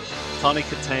Tawny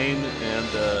Katane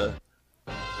and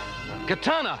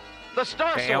Katana, the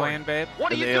Star The Sword. alien babe?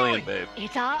 What are the you alien doing? babe?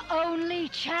 It's our only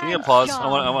chance. Can you pause? I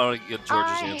John. want to get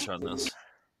George's I- answer on this.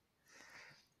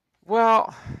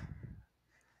 Well,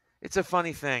 it's a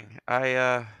funny thing.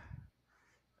 Yeah,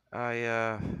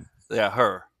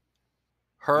 her.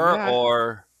 Her Yeah.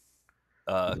 or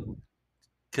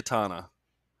Katana.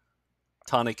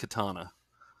 Tawny Katana.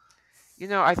 You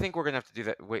know, I think we're gonna have to do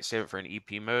that. Wait, save it for an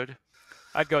EP mode.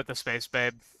 I'd go with the space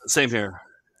babe. Same here.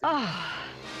 Oh,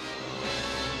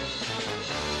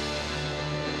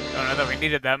 Don't know that we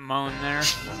needed that moan there.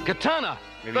 Katana,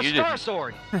 Maybe the you Star didn't.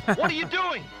 Sword. What are you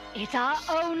doing? it's our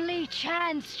only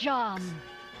chance, John.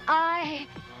 I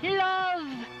love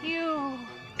you.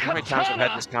 How many times I've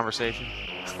had this conversation?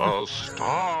 The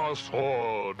Star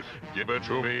Sword. Give it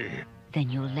to me. Then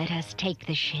you'll let us take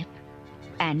the ship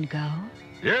and go?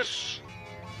 Yes.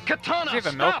 Katana, Does he have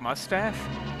a milk stop! mustache?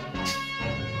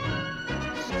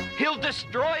 He'll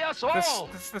destroy us all.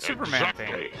 This is the Superman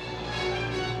thing.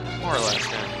 Exactly. More or less.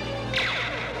 Yeah.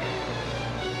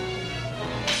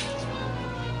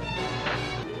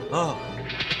 Oh.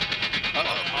 The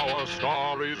Power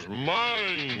Star is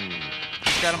mine.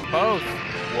 Got them both.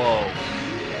 Whoa.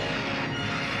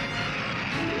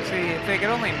 See, if they could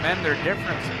only mend their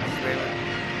differences, they would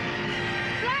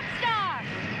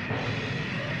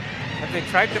Have they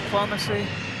tried diplomacy?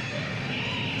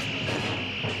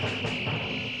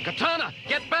 Katana,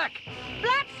 get back!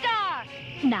 Blackstar!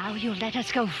 Now you'll let us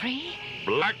go free?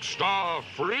 Blackstar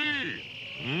free?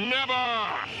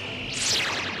 Never!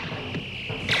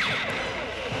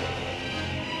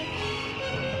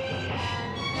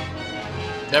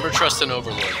 Never trust an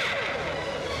Overlord.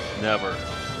 Never.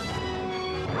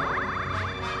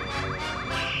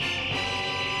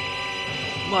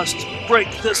 Must break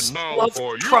this love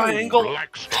triangle.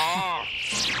 Blackstar.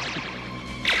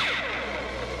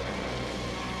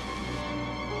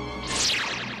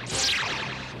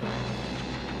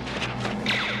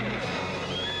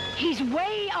 He's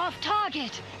way off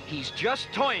target. He's just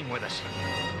toying with us.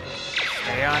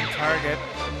 Stay on target.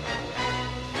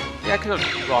 Yeah, I could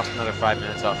have lost another 5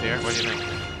 minutes off here. What do you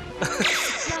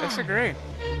think? Disagree.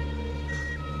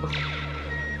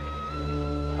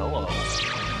 Hello.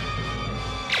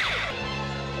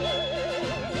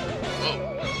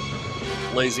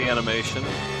 Lazy animation.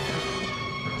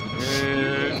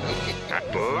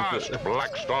 At last,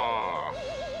 Blackstar.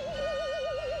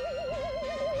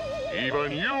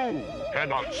 Even you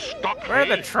cannot stop Where are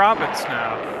me. the Trobits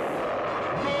now?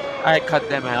 I cut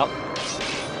them out.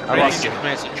 I lost 6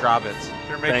 minutes of Trobits.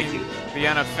 They're making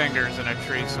Vienna fingers in a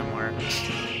tree somewhere.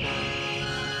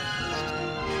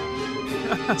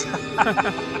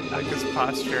 I like his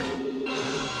posture.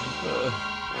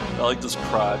 I like this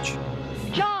crotch.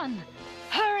 John,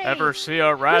 hurry! Ever see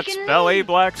a rat's belly,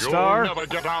 Blackstar? You'll never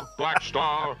get out,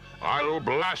 Blackstar. I'll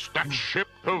blast that ship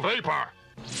to vapor.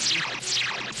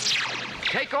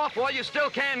 Take off while you still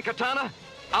can, Katana.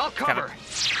 I'll cover.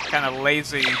 Kind of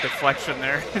lazy deflection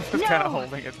there. Just kind of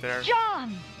holding it there.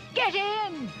 John, get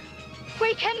in!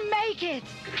 We can make it!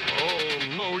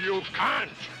 Oh, no, you can't.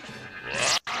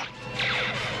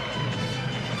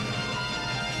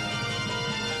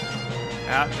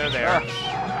 Ah, they're there.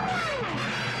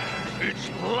 It's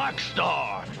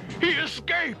Blackstar. He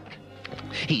escaped.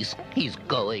 He's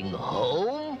going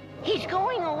home? He's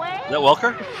going away? Is that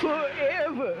Welker?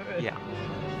 Forever. Yeah.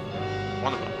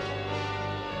 One of them.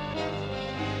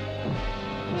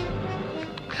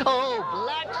 Oh,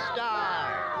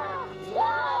 Blackstar!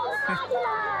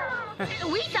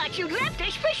 We thought you'd left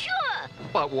us for sure.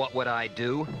 But what would I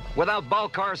do without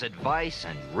Balkar's advice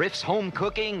and Riff's home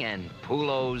cooking and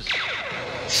Pulo's...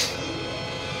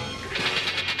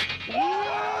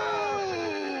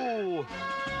 Whoa!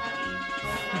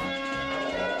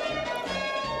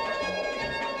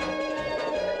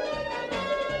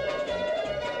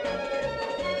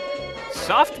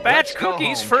 Soft batch Let's go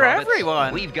cookies home, for Trobits.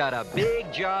 everyone. We've got a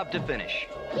big job to finish.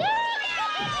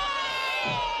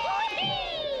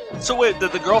 So wait,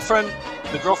 did the girlfriend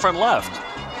left?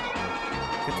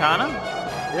 Katana?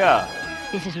 Yeah.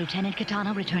 This is Lieutenant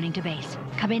Katana returning to base.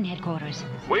 Come in, headquarters.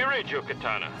 We read you,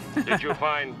 Katana. Did you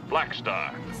find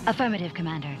Blackstar? Affirmative,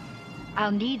 Commander.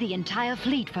 I'll need the entire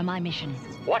fleet for my mission.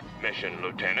 What mission,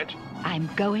 Lieutenant? I'm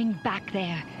going back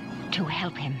there to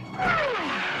help him.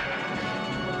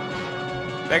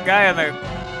 That guy on the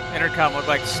intercom looked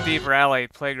like Steve Raleigh,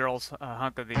 Playgirl's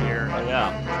Hunk of the Year. Oh,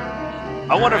 yeah.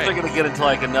 I wonder if they're gonna get into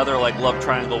like another like love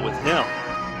triangle with him.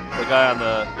 The guy on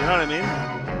the, you know what I mean?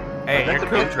 Hey, That you're could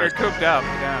be cooped interesting. up.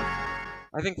 Yeah.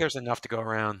 I think there's enough to go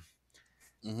around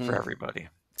for everybody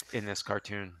in this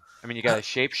cartoon. I mean, you got a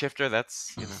shapeshifter.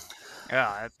 That's, you know.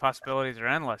 Yeah, possibilities are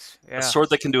endless. Yeah. A sword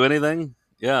that can do anything.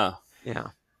 Yeah. Yeah.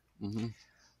 Mm-hmm.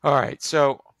 All right.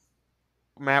 So,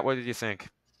 Matt, what did you think?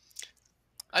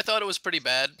 I thought it was pretty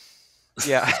bad.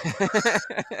 Yeah.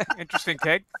 Interesting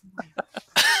take.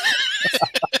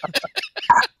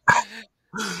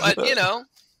 But you know,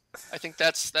 I think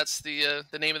that's the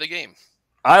name of the game.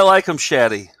 I like him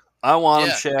shatty. I want him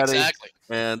Yeah, shatty. exactly.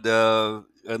 And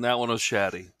that one was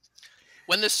shatty.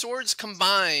 When the swords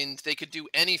combined, they could do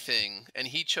anything, and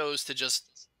he chose to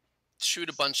just shoot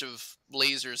a bunch of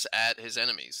lasers at his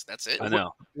enemies. That's it. I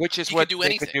know. Which is He what could do they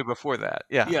anything. could do before that.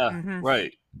 Yeah. Yeah.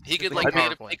 Right. He could Completely like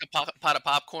powerful. make a pot of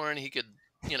popcorn. He could,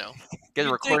 you know, Get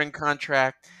a recording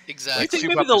contract. exactly. think Soup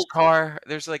maybe up his car.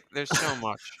 There's so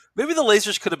much. Maybe the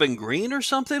lasers could have been green or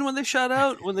something when they shot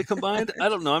out, when they combined. I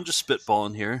don't know. I'm just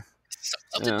spitballing here.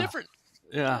 Something different.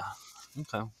 Yeah.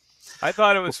 Okay. I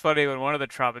thought it was funny when one of the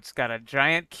Trobits got a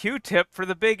giant Q-tip for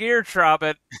the big ear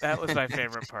Trobit. That was my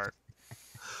favorite part.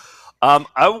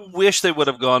 I wish they would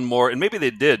have gone more, and maybe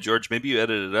they did, George. Maybe you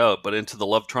edited it out, but into the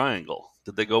love triangle.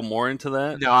 Did they go more into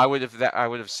that? No, I would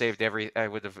have saved I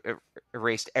would have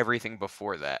erased everything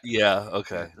before that. Yeah.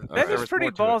 Okay. That Okay. is pretty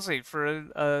ballsy for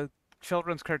a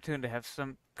children's cartoon to have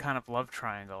some kind of love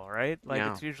triangle, right? Like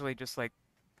Yeah. it's usually just like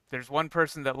there's one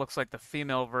person that looks like the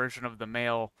female version of the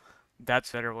male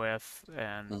that's better with,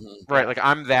 and Right, like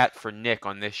I'm that for Nick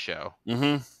on this show.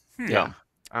 Mm-hmm. Yeah,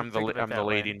 I'm Think of it the that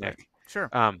way, lady but Nick. sure.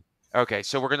 Okay,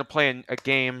 so we're gonna play a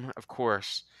game, of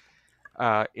course.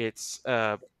 It's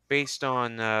based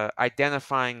on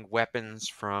identifying weapons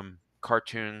from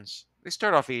cartoons. They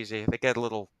start off easy. They get a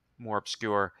little more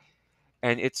obscure,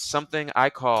 and it's something I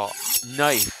call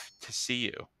knife to see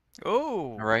you.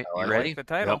 Oh, All right, I you like ready? the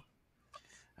title.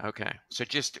 Okay, so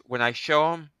just when I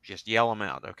show them, just yell them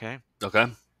out. Okay. Okay.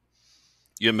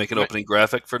 You gonna make an opening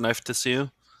graphic for Knife to See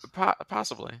You?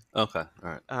 Possibly. Okay.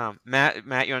 All right.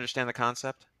 Matt, you understand the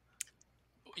concept?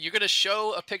 You're gonna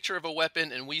show a picture of a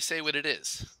weapon, and we say what it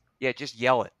is. Yeah, just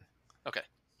yell it. Okay.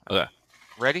 Okay.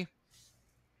 Ready?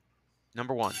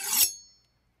 Number 1.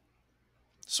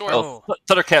 Sword. Oh,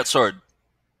 Thundercat sword.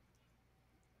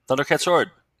 Thundercat sword.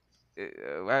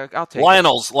 I'll take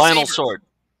Lionel's Saber. sword.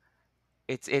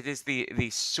 It is the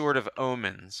Sword of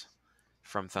Omens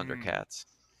from Thundercats.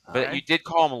 But Okay. you did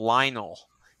call him Lionel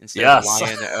instead of Yes.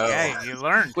 Lion-O. Yeah, you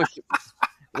learned.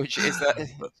 Which is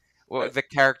the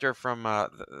character from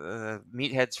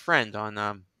Meathead's friend on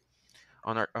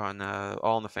All in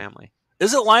the Family.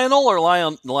 Is it Lionel or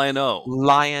Lion-O?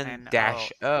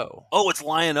 Lion-O. Oh, it's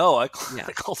Lion-O. I Yeah.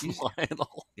 called him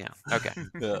Lionel. Yeah. Okay.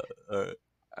 Yeah. All right.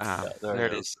 Yeah, there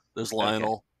it is. There's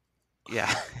Lionel. Okay.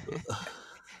 Yeah.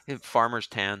 Farmer's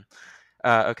tan.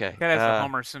 Okay. That has the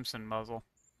Homer Simpson muzzle.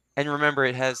 And remember,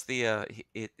 it has the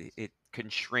it can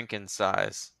shrink in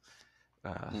size.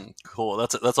 Cool.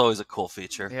 That's always a cool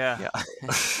feature. Yeah.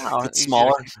 Well, it's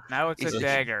smaller. Now it's a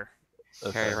dagger.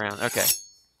 Carry around. Okay.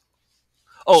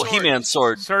 Oh, He-Man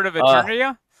sword. Sword of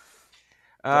Eternia?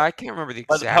 I can't remember the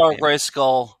By exact the power name. of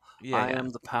Grayskull. Yeah, I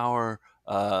am the power.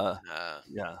 Yeah.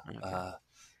 Okay.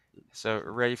 So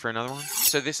ready for another one?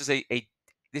 So this is a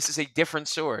different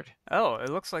sword. Oh, it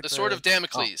looks like the sword of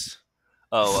Damocles.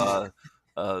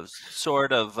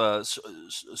 Sword of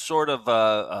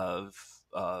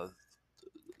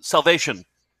salvation.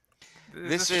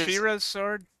 This is She-Ra's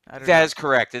sword? That is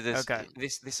correct. It is. Okay.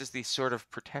 This is the sword of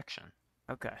protection.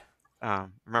 Okay.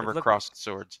 Remember crossed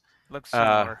swords. Looks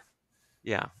similar.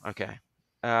 Yeah. Okay.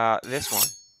 This one.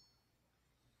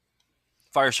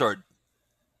 Fire sword.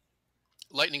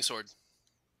 Lightning sword.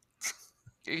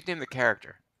 You can name the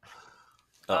character.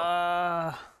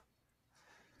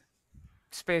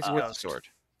 Space Ghost sword.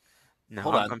 No,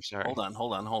 hold on. I'm sorry. Hold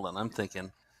on. I'm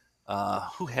thinking.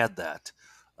 Who had that?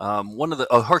 One of the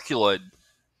Herculoid.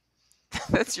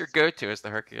 That's your go-to is the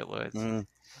Herculoids.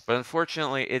 But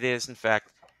unfortunately, it is in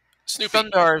fact Snoopy.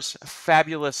 Thundar's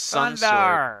fabulous sun sword.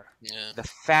 Thundar. Yeah. The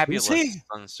fabulous Who's he?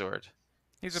 sun sword.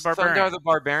 He's a barbarian. Thundar the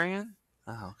Barbarian.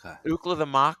 Oh, okay. Ukla the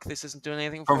Mock. This isn't doing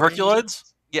anything From for you?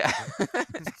 Herculoids? Yeah.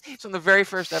 It's on the very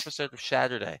first episode of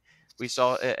Shaturday. We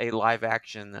saw a live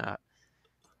action.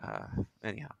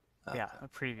 Anyhow. Yeah, a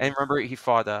preview. And remember, he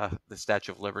fought the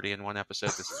Statue of Liberty in one episode.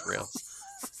 This is real.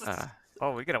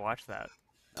 Oh, we gotta watch that.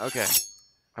 Okay.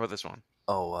 How about this one?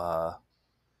 Oh,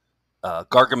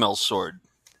 Gargamel's sword.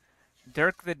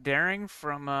 Dirk the Daring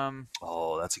from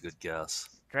Oh, that's a good guess.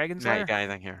 Dragon's Matt, Lair? you got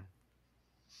anything here?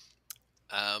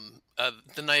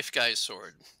 The knife guy's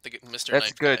sword. Mr. That's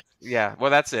Knife good. Guy. Yeah. Well,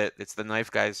 that's it. It's the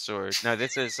knife guy's sword. No,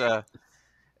 this is.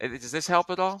 Does this help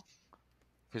at all?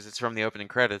 Because it's from the opening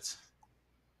credits.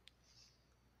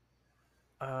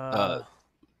 Leonardo.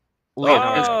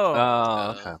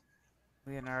 Okay.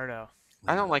 Leonardo.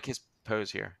 I don't like his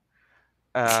pose here.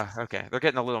 Okay, they're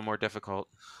getting a little more difficult.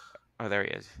 Oh, there he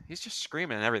is. He's just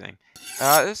screaming and everything.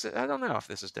 I don't know if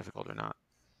this is difficult or not.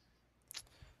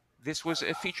 This was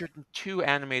featured in 2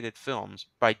 animated films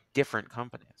by different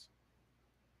companies.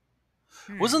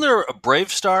 Wasn't there a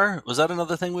Brave Star? Was that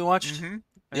another thing we watched? Mm-hmm.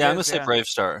 Yeah, I'm gonna say Brave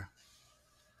Star.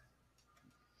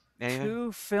 Anything?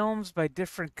 2 films by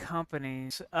different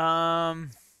companies.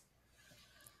 I'm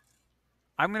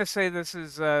gonna say this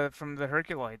is from the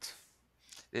Herculoids.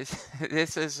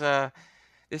 This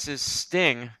is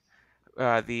Sting.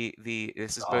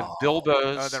 This is both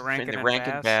Bilbo's the in Rankin the and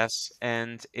Rankin Bass. Bass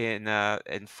and in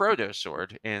Frodo's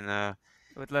sword in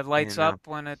With the lights up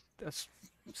when a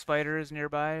spider is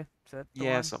nearby. Is that the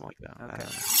one? something like that.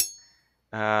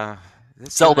 Okay.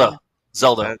 This Zelda. one-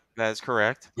 Zelda. That is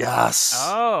correct. Yes.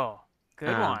 Oh,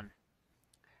 good one.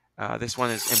 This one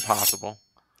is impossible.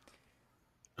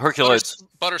 Herculoids.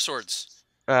 Butter swords.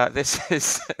 This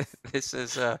is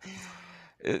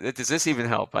does this even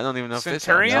help? I don't even know if this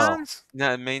helps. Centurions?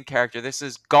 No, main character. This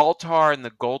is Galtar and the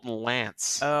Golden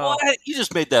Lance. Oh, What? You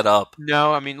just made that up.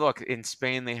 No, I mean, look, in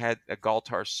Spain they had a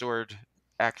Galtar sword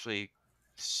actually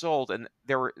sold, and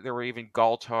there were even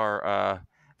Galtar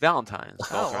Valentines.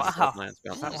 Oh, Galtar and the wow. Golden Lance I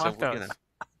Valentines. want So, those.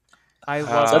 I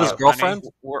love Is that his you, girlfriend?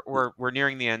 honey. We're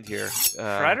nearing the end here.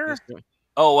 Shredder?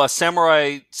 Oh,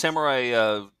 samurai.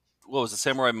 What was it?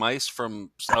 Samurai mice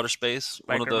from outer space.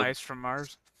 One of Biker the mice from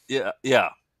Mars. Yeah.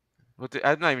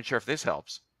 I'm not even sure if this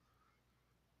helps.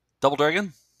 Double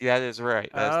Dragon. Yeah, that is right.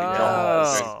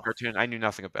 That's the Oh. cartoon. I knew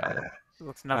nothing about it. It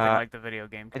looks nothing like the video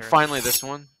game And character. finally, this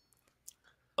one.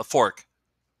 A fork.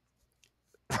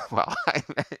 Well,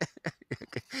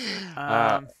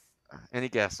 any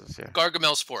guesses here?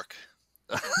 Gargamel's fork.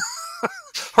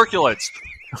 Herculoids.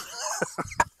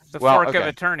 The fork of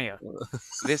Eternia.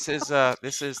 This is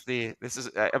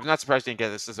I'm not surprised you didn't get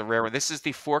this. This is a rare one. This is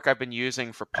the fork I've been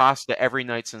using for pasta every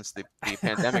night since the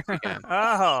pandemic began.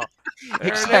 Oh, there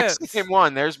exact it is. same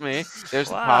one. There's me. There's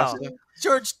the pasta.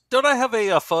 George, don't I have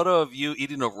a photo of you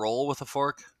eating a roll with a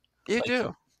fork? You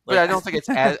do. But I don't think it's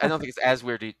as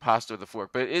weird to eat pasta with a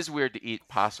fork. But it is weird to eat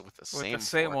pasta with the same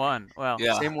same one. Well,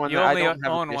 yeah. Same one. You that only I don't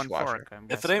have own a one dishwasher. fork.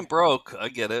 If it ain't broke, I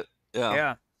get it.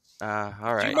 Yeah. Yeah.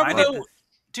 All right.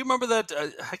 Do you remember that?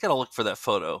 I gotta look for that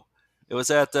photo. It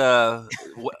was at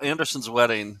Anderson's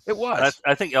wedding. It was.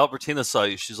 I think Albertina saw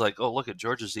you. She's like, "Oh, look at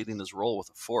George is eating his roll with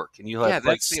a fork," and you had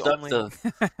stuck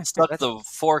the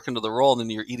fork into the roll, and then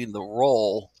you're eating the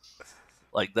roll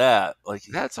like that. Like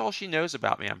that's all she knows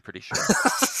about me. I'm pretty sure.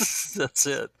 That's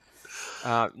it.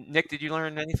 Nick, did you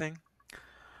learn anything?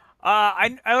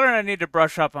 I learned I need to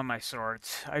brush up on my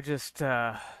swords. I just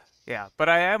yeah, but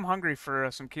I am hungry for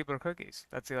some Keebler cookies.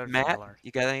 That's the other thing I Matt, learned.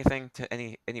 you got anything to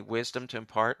any wisdom to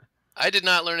impart? I did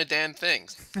not learn a damn thing.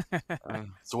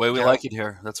 It's the way we like it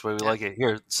here. That's the way we like it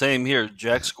here. Same here.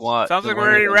 Jack squat. Sounds like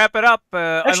we're ready to wrap it up.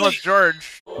 Unless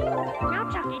George.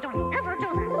 Now, Chucky, don't ever do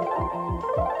that.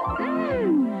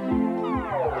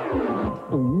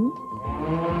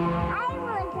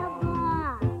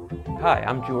 Hi,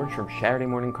 I'm George from Saturday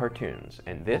Morning Cartoons,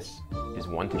 and this is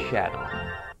One to Shat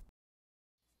on.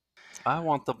 I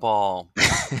want the ball.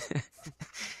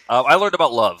 I learned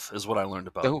about love, is what I learned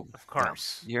about. Oh, of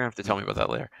course. You're going to have to tell me about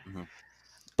that later. Mm-hmm.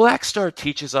 Blackstar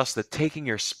teaches us that taking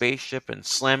your spaceship and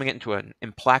slamming it into an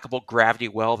implacable gravity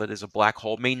well that is a black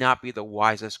hole may not be the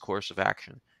wisest course of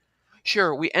action.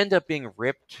 Sure, we end up being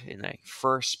ripped in a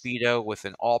fur Speedo with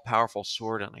an all-powerful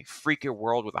sword and a freakier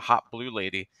world with a hot blue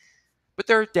lady, but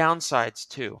there are downsides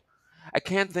too. I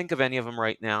can't think of any of them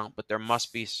right now, but there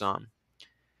must be some.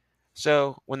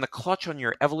 So, when the clutch on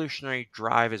your evolutionary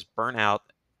drive is burnt out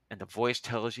and the voice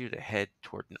tells you to head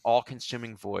toward an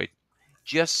all-consuming void,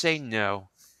 just say no,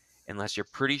 unless you're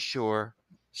pretty sure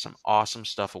some awesome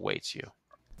stuff awaits you.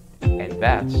 And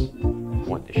that's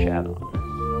One to Shat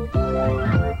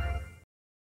on.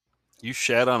 You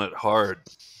shat on it hard.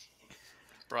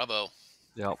 Bravo.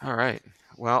 Yep. All right.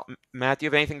 Well, Matt, do you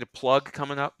have anything to plug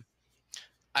coming up?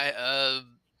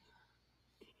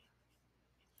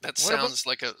 That sounds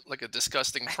like a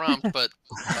disgusting prompt, but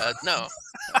no.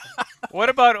 What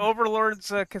about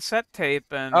Overlord's cassette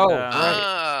tape? And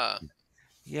right.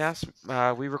 Yes,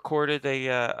 we recorded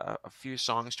a few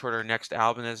songs toward our next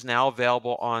album. It's now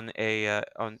available on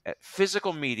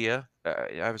physical media.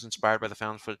 I was inspired by the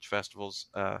Found Footage Festival's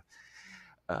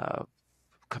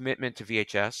commitment to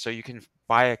VHS, so you can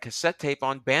buy a cassette tape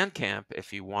on Bandcamp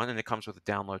if you want, and it comes with a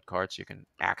download card, so you can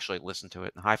actually listen to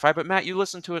it in hi-fi. But Matt, you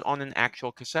listened to it on an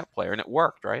actual cassette player, and it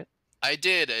worked, right? I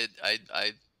did.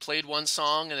 I played one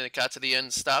song, and then it got to the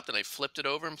end, stopped, and I flipped it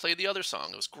over and played the other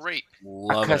song. It was great.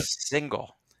 Love a it.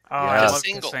 Single. Oh, I love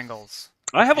singles.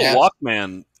 I have a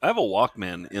Walkman. I have a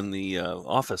Walkman in the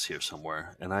office here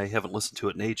somewhere, and I haven't listened to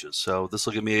it in ages. So this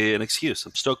will give me an excuse.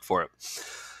 I'm stoked for it.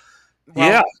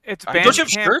 Well, it's Don't you have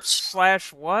shirts?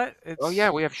 / what? Oh yeah,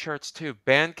 we have shirts too.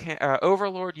 Bandcamp,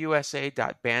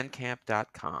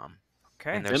 overlordusa.bandcamp.com.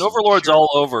 Okay. And Overlord's all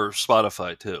over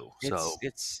Spotify too. So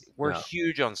we're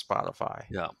huge on Spotify.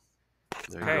 Yeah.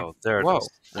 There Okay. you go. There it is.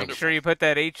 Make sure you put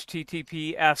that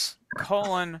https://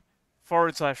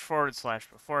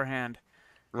 beforehand.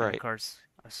 Right. And of course,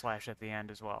 a / at the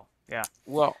end as well. Yeah.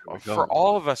 Well, for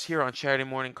all of us here on Saturday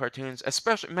Morning Cartoons,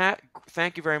 especially Matt,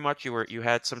 thank you very much. You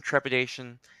had some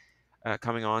trepidation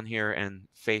coming on here and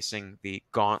facing the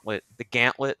gantlet,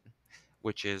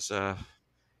 which is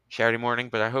Saturday morning.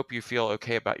 But I hope you feel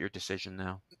okay about your decision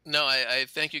now. No, I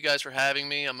thank you guys for having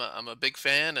me. I'm a big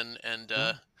fan, and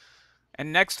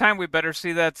And next time we better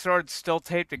see that sword still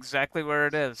taped exactly where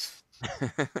it is.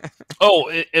 Oh,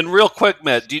 and real quick,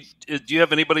 Matt, do you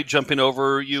have anybody jumping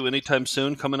over you anytime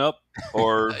soon coming up,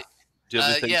 or do you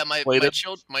have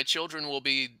anything my children will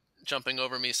be jumping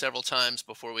over me several times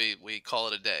before we call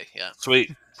it a day. Yeah.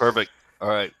 Sweet, perfect. All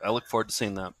right, I look forward to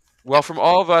seeing that. Well, from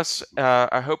all of us,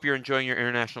 I hope you're enjoying your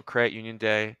International Credit Union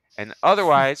Day. And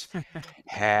otherwise,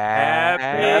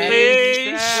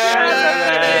 Happy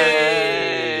Saturday!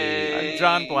 I'm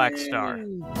John Blackstar.